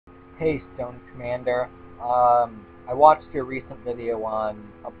Hey, Stone Commander. I watched your recent video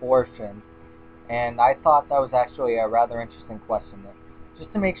on abortion, and I thought that was actually a rather interesting question.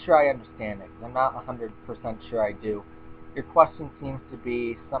 Just to make sure I understand it, because I'm not 100% sure I do. Your question seems to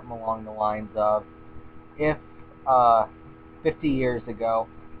be something along the lines of, if 50 years ago,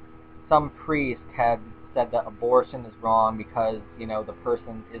 some priest had said that abortion is wrong because, the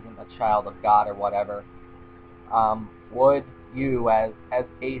person isn't a child of God or whatever, would you, as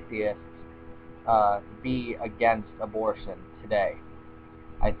atheists, be against abortion today?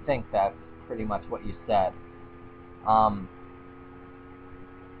 I think that's pretty much what you said. Um,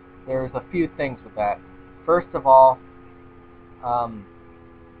 there's a few things with that. First of all, um,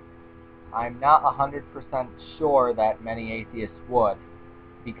 I'm not 100% sure that many atheists would,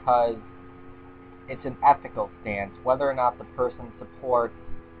 because it's an ethical stance, whether or not the person supports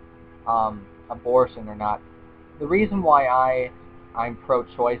abortion or not. The reason why I'm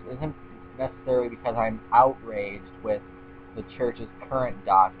pro-choice isn't necessarily because I'm outraged with the church's current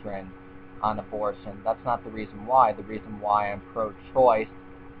doctrine on abortion. That's not the reason why. The reason why I'm pro-choice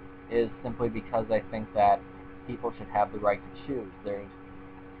is simply because I think that people should have the right to choose.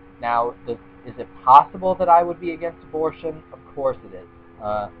 Now, is it possible that I would be against abortion? Of course it is.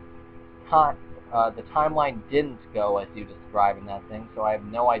 The timeline didn't go as you describe in that thing, so I have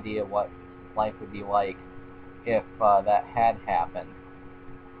no idea what life would be like if that had happened.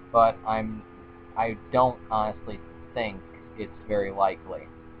 But I don't honestly think it's very likely.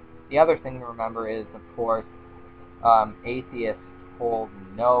 The other thing to remember is, of course, atheists hold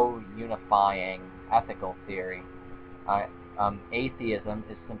no unifying ethical theory. Atheism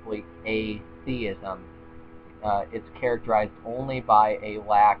is simply atheism. It's characterized only by a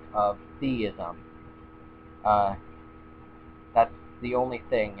lack of theism. That's the only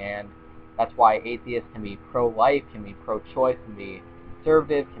thing, and that's why atheists can be pro-life, can be pro-choice, can be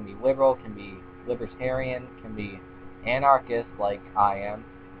conservative, can be liberal, can be libertarian, can be anarchist like I am.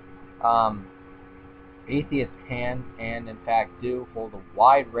 Atheists can, and in fact do, hold a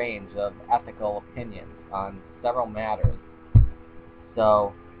wide range of ethical opinions on several matters.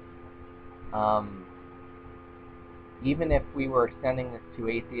 So, even if we were extending this to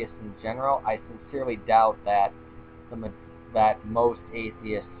atheists in general, I sincerely doubt that that most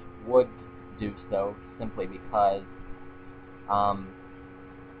atheists would do so, simply because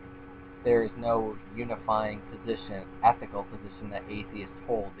there is no unifying position, ethical position that atheists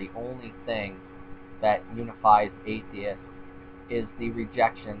hold. The only thing that unifies atheists is the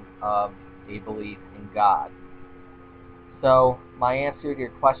rejection of a belief in God. So my answer to your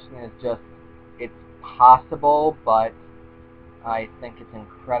question is just, it's possible, but I think it's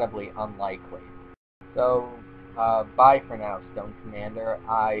incredibly unlikely. So bye for now, Stone Commander.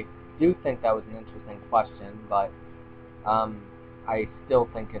 I do think that was an interesting question, but I still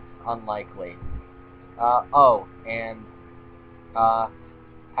think it's unlikely. And out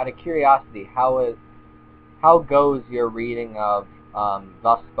of curiosity, how goes your reading of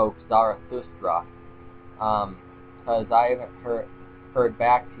Thus Spoke Zarathustra? Because I haven't heard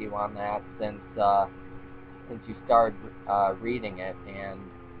back to you on that since you started reading it, and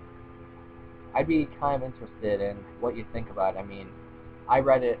I'd be kind of interested in what you think about it. I mean, I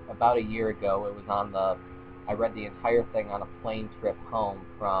read it about a year ago. I read the entire thing on a plane trip home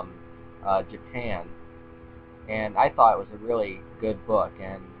from Japan, and I thought it was a really good book,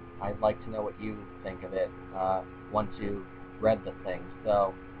 and I'd like to know what you think of it once you read the thing.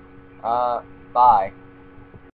 So, bye.